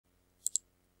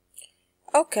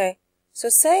Okay, so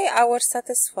say I was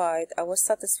satisfied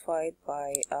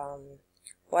by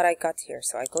what I got here.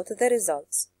 So I go to the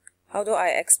results. How do I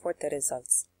export the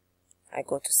results? I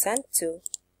go to send to.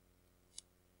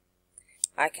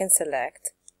 I can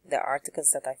select the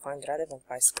articles that I find relevant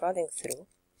by scrolling through,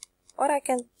 or I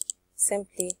can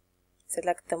simply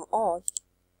select them all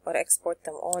or export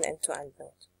them all into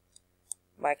Endnote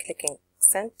by clicking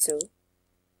send to.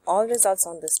 All results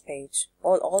on this page,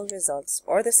 all results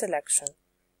or the selection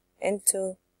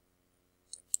into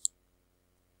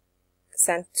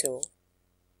send to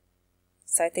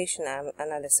citation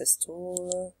analysis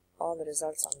tool, all the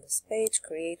results on this page,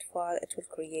 create file. It will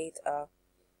create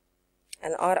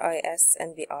an RIS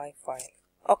NBI file.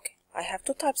 Okay, I have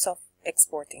two types of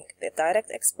exporting, the direct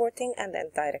exporting and the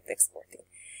indirect exporting.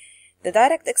 The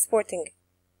direct exporting,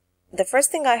 the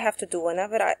first thing I have to do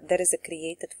whenever there is a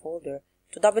created folder,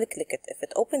 to double click it. If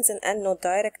it opens in Endnote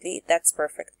directly, that's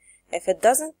perfect. If it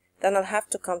doesn't, then I'll have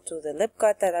to come to the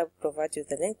libguide that I will provide you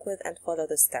the link with and follow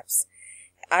the steps.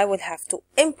 I will have to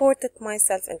import it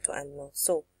myself into Endnote.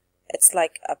 So it's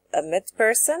like a mid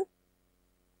person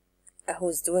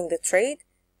who's doing the trade,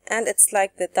 and it's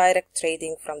like the direct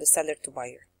trading from the seller to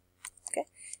buyer. Okay,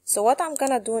 so what I'm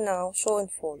gonna do now, show in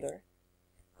folder,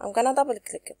 I'm gonna double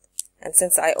click it, and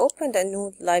since I opened a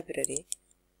new library,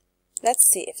 let's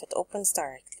see if it opens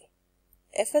directly.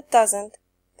 If it doesn't,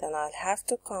 then I'll have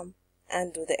to come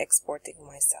and do the exporting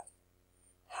myself.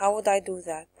 How would I do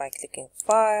that? By clicking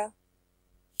File,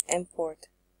 Import,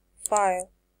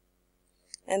 File,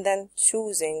 and then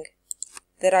choosing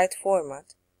the right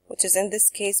format, which is in this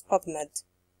case PubMed.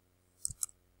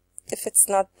 If it's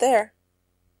not there,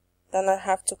 then I'll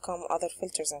have to come other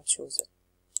filters and choose it.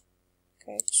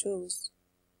 Okay, choose.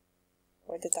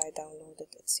 Where did I download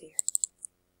it? It's here.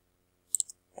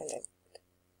 And then,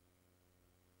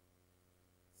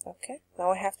 okay,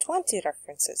 now I have 20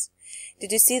 references.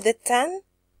 Did you see the 10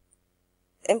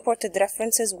 imported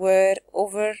references were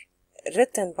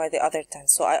overwritten by the other 10?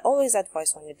 So I always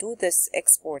advise when you do this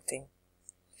exporting,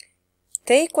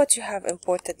 take what you have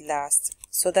imported last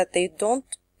so that they don't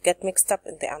get mixed up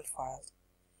in the end file.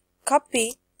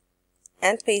 Copy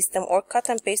and paste them or cut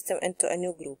and paste them into a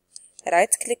new group. Right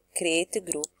click, create a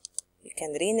group. You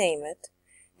can rename it.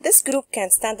 This group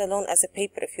can stand alone as a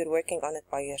paper if you're working on it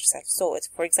by yourself. So it's,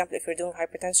 for example, if you're doing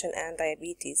hypertension and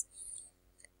diabetes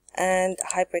and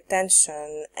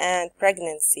hypertension and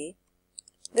pregnancy,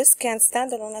 this can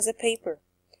stand alone as a paper.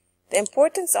 The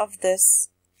importance of this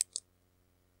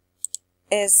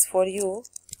is for you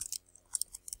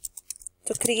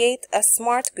to create a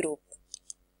smart group.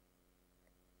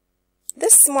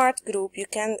 This smart group, you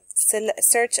can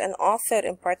search an author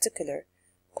in particular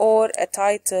or a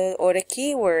title or a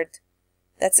keyword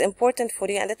that's important for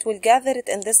you, and it will gather it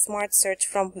in this smart search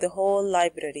from the whole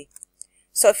library.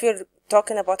 So if you're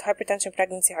talking about hypertension,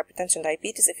 pregnancy, hypertension,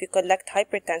 diabetes, if you collect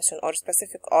hypertension or a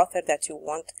specific author that you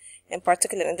want in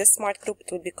particular in this smart group,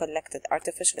 it will be collected,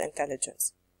 artificial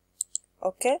intelligence.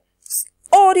 Okay,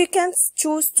 or you can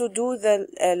choose to do the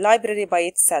library by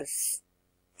itself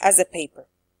as a paper.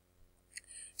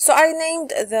 So I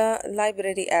named the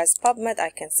library as PubMed.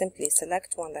 I can simply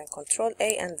select one, then Control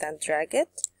A and then drag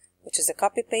it, which is a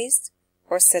copy paste,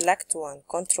 or select one,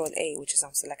 Control A, which is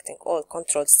I'm selecting all,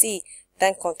 Control C,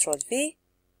 then Control V,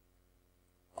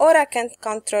 or I can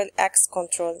Control X,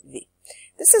 Control V.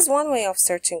 This is one way of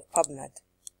searching PubMed.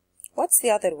 What's the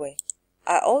other way?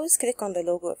 I always click on the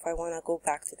logo if I want to go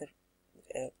back to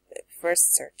the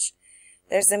first search.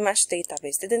 There's a mesh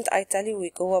database. Didn't I tell you we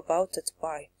go about it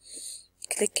by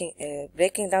clicking,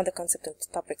 breaking down the concept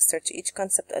into topics, search each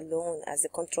concept alone as a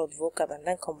controlled vocab, and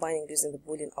then combining using the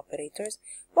Boolean operators?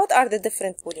 What are the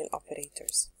different Boolean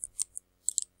operators?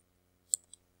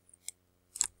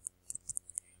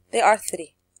 They are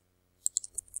three.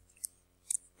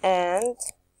 And,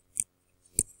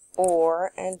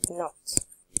 or, and not.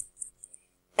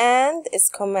 And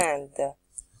is command,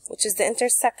 which is the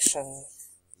intersection.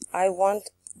 I want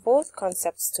both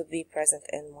concepts to be present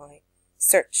in my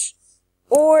search.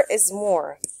 Or is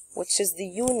more, which is the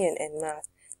union in math.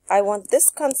 I want this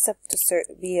concept to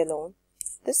be alone,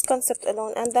 this concept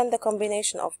alone, and then the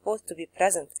combination of both to be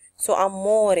present. So I'm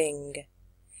mooring.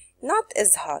 Not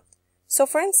is hot. So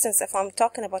for instance, if I'm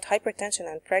talking about hypertension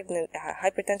and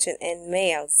hypertension in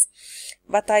males,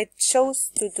 but I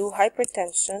chose to do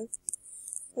hypertension,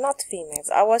 not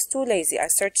females. I was too lazy. I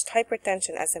searched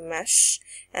hypertension as a mesh,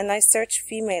 and I searched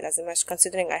female as a mesh,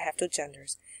 considering I have two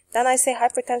genders. Then I say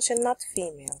hypertension, not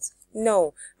females.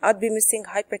 No, I'd be missing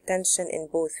hypertension in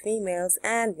both females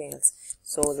and males.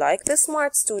 So like the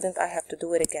smart student, I have to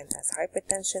do it again as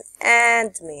hypertension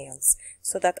and males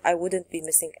so that I wouldn't be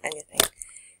missing anything.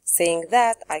 Saying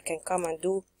that, I can come and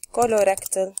do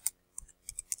colorectal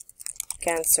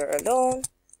cancer alone.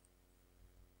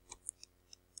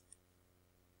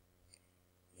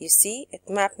 You see, it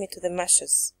mapped me to the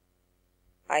meshes.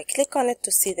 I click on it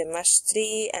to see the mesh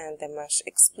tree and the mesh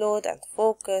explode and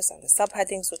focus and the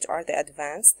subheadings, which are the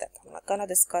advanced that I'm not gonna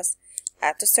discuss.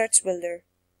 Add to search builder,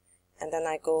 and then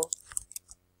I go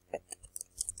with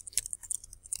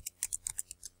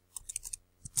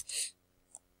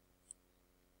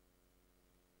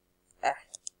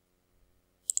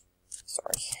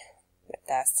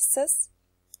metastasis,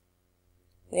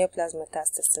 neoplasm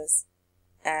metastasis,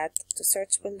 add to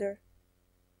search builder,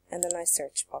 and then I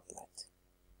search PubMed.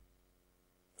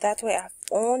 That way I've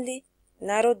only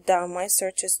narrowed down my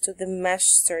searches to the mesh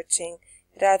searching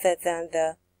rather than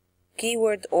the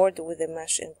keyword order with the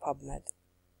mesh in PubMed.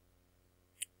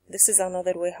 This is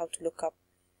another way how to look up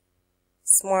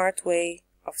smart way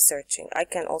of searching. I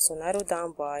can also narrow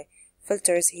down by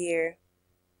filters here.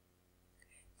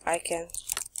 I can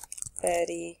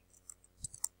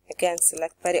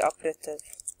select perioperative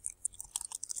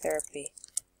therapy.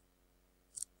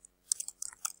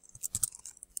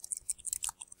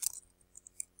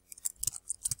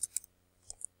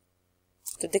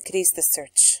 To decrease the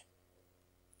search.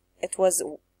 It was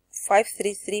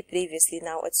 533 previously,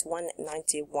 now it's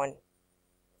 191.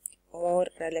 More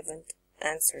relevant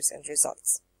answers and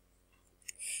results.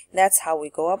 That's how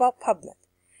we go about PubMed.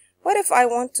 What if I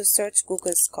want to search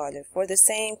Google Scholar for the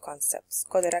same concepts,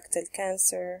 colorectal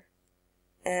cancer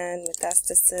and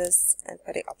metastasis and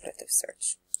perioperative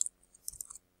search?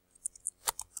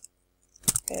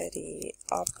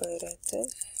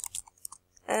 Perioperative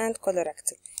and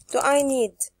colorectal. Do I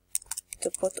need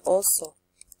to put also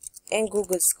in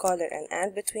Google Scholar an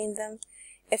and between them?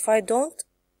 If I don't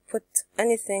put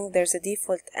anything, there's a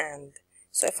default and.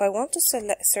 So if I want to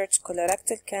search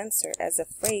colorectal cancer as a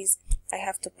phrase, I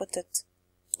have to put it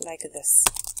like this.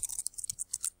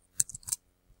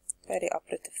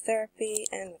 Perioperative therapy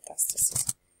and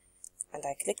metastasis. And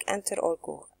I click enter or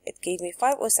go. It gave me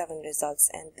 507 results,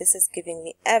 and this is giving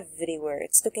me everywhere.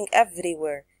 It's looking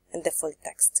everywhere in the full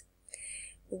text.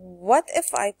 What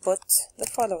if I put the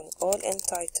following, all in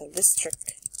title, this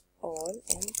trick, all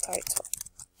in title.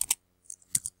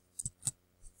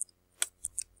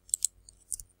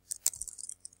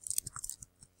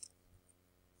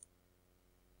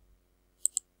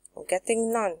 I'm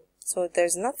getting none, so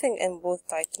there's nothing in both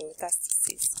title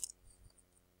metastases.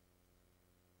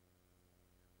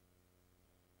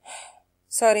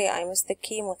 Sorry, I missed the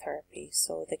chemotherapy.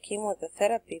 So the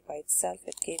chemotherapy by itself,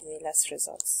 it gave me less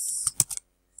results.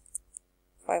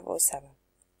 507.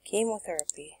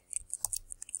 Chemotherapy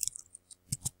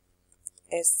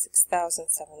is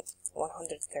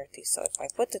 6,130. So if I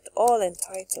put it all in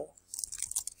title,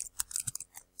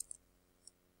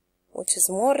 which is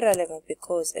more relevant,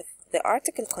 because if the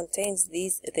article contains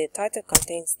the title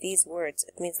contains these words,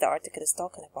 it means the article is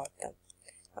talking about them.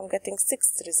 I'm getting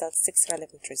 6 results, 6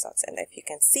 relevant results. And if you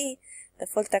can see the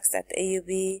full text at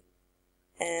AUB,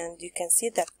 and you can see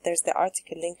that there's the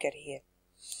article linker here.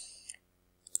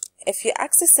 If you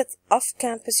access it off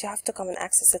campus, you have to come and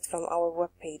access it from our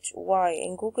webpage. Why?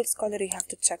 In Google Scholar, you have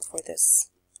to check for this.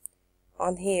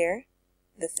 On here,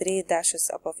 the 3 dashes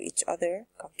above each other,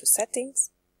 come to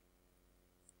settings.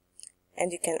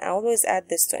 And you can always add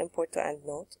this to import to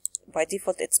EndNote. By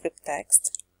default, it's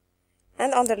BibText.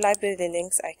 And under library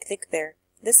links, I click there.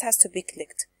 This has to be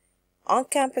clicked on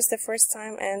campus the first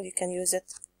time, and you can use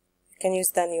it. You can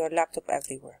use then your laptop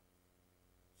everywhere.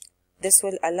 This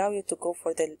will allow you to go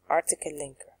for the article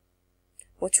linker,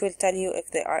 which will tell you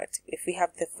if we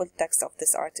have the full text of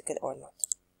this article or not.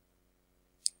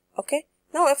 Okay.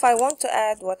 Now, if I want to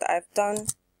add what I've done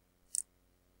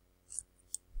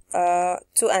to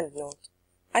EndNote,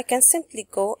 I can simply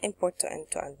go import to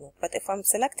EndNote. But if I'm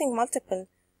selecting multiple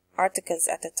articles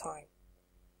at a time,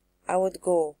 I would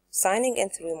go signing in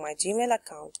through my Gmail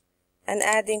account and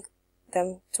adding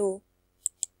them to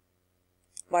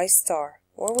by star.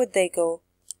 Where would they go?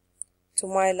 To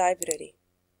my library,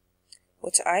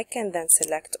 which I can then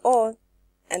select all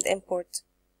and import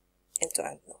into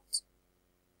EndNote.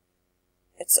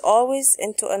 It's always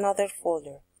into another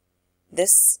folder.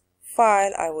 This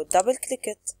file, I would double click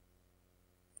it.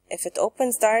 If it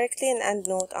opens directly in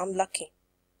EndNote, I'm lucky.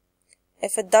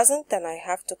 If it doesn't, then I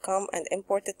have to come and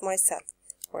import it myself.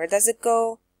 Where does it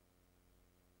go?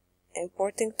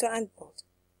 Importing to EndNote.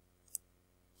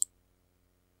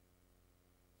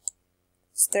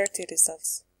 It's 30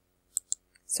 results.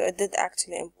 So it did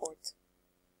actually import.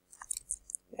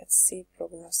 Let's see,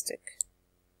 prognostic.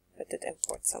 It did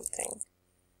import something.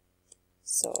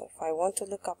 So if I want to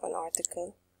look up an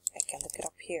article, I can look it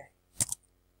up here.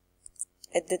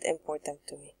 It did import them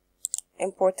to me.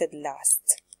 Imported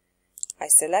last. I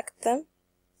select them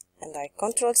and I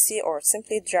Control C or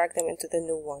simply drag them into the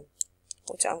new one,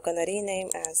 which I'm gonna rename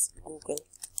as Google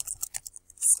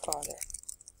Scholar.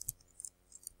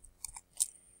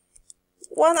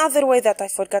 One other way that I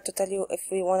forgot to tell you,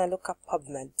 if we want to look up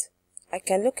PubMed, I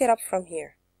can look it up from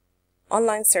here.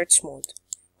 Online search mode.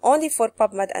 Only for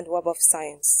PubMed and Web of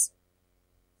Science.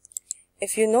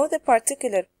 If you know the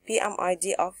particular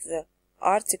PMID of the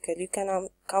article, you can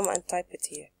come and type it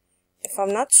here. If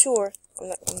I'm not sure,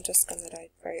 I'm just going to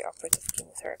write perioperative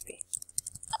chemotherapy.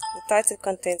 The title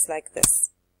contains like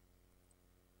this.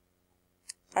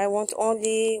 I want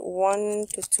only 1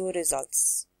 to 2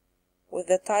 results with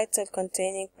the title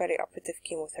containing perioperative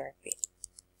chemotherapy.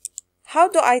 How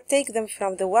do I take them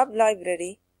from the web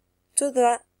library to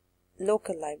the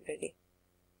local library?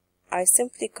 I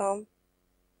simply come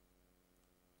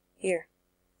here,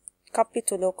 copy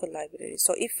to local library.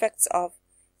 So effects of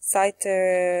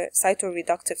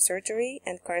cytoreductive surgery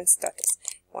and current status.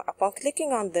 Well, upon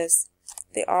clicking on this,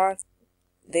 they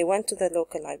went to the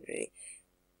local library.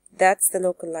 That's the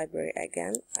local library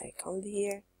again. I come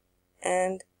here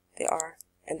and they are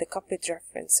in the copied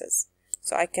references.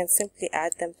 So I can simply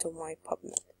add them to my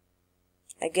PubMed.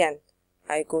 Again,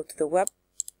 I go to the web.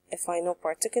 If I know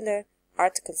particular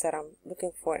articles that I'm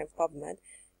looking for in PubMed,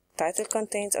 title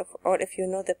contains, or if you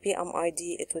know the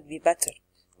PMID, it would be better,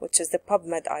 which is the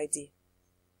PubMed ID.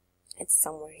 It's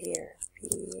somewhere here.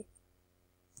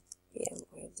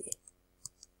 PMID.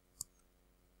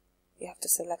 You have to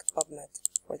select PubMed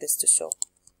for this to show.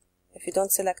 If you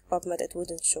don't select PubMed, it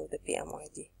wouldn't show the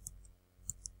PMID.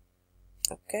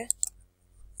 Okay?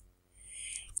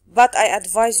 But I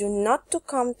advise you not to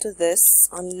come to this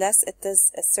unless it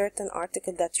is a certain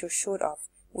article that you're sure of.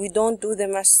 We don't do the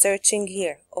mesh searching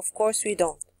here. Of course we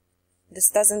don't. This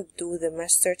doesn't do the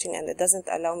mesh searching and it doesn't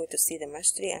allow me to see the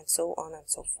mesh tree and so on and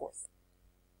so forth.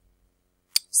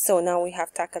 So now we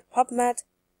have tackled PubMed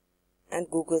and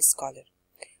Google Scholar.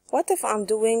 What if I'm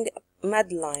doing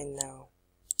Medline now?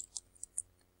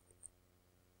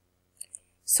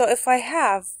 So if I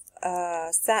have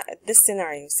this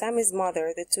scenario, Sammy's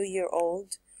mother, the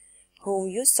 2-year-old, whom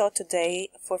you saw today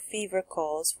for fever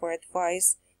calls for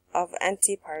advice of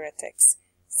antipyretics.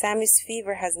 Sammy's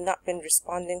fever has not been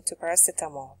responding to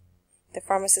paracetamol. The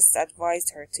pharmacist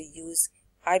advised her to use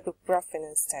ibuprofen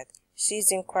instead.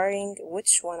 She's inquiring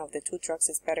which one of the 2 drugs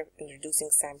is better in reducing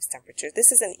Sammy's temperature.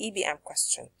 This is an EBM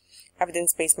question,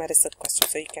 evidence-based medicine question,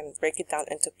 so you can break it down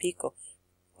into PICO,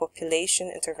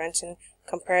 population, intervention,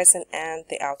 comparison, and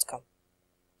the outcome.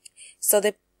 So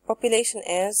the population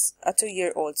is a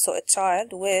 2-year-old, so a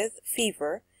child with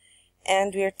fever,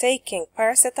 and we are taking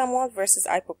paracetamol versus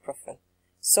ibuprofen.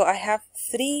 So I have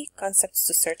 3 concepts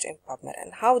to search in PubMed.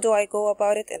 And how do I go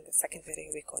about it in the second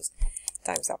video, because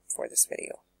time's up for this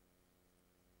video.